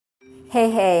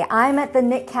Hey, I'm at the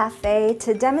Knit Cafe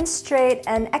to demonstrate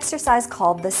an exercise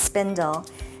called the Spindle.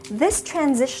 This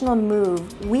transitional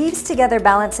move weaves together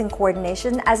balance and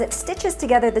coordination as it stitches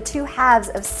together the two halves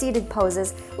of seated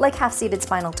poses like half-seated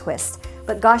spinal twist.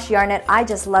 But gosh yarn it, I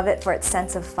just love it for its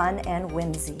sense of fun and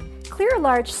whimsy. Clear a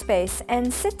large space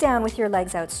and sit down with your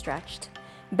legs outstretched.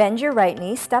 Bend your right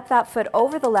knee, step that foot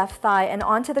over the left thigh and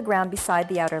onto the ground beside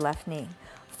the outer left knee.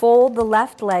 Fold the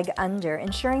left leg under,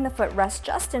 ensuring the foot rests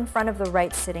just in front of the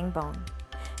right sitting bone.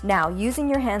 Now, using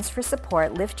your hands for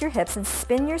support, lift your hips and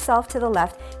spin yourself to the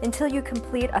left until you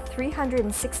complete a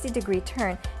 360-degree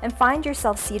turn and find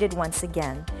yourself seated once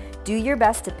again. Do your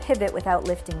best to pivot without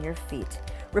lifting your feet.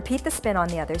 Repeat the spin on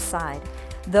the other side.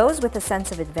 Those with a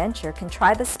sense of adventure can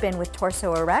try the spin with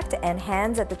torso erect and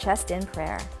hands at the chest in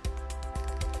prayer.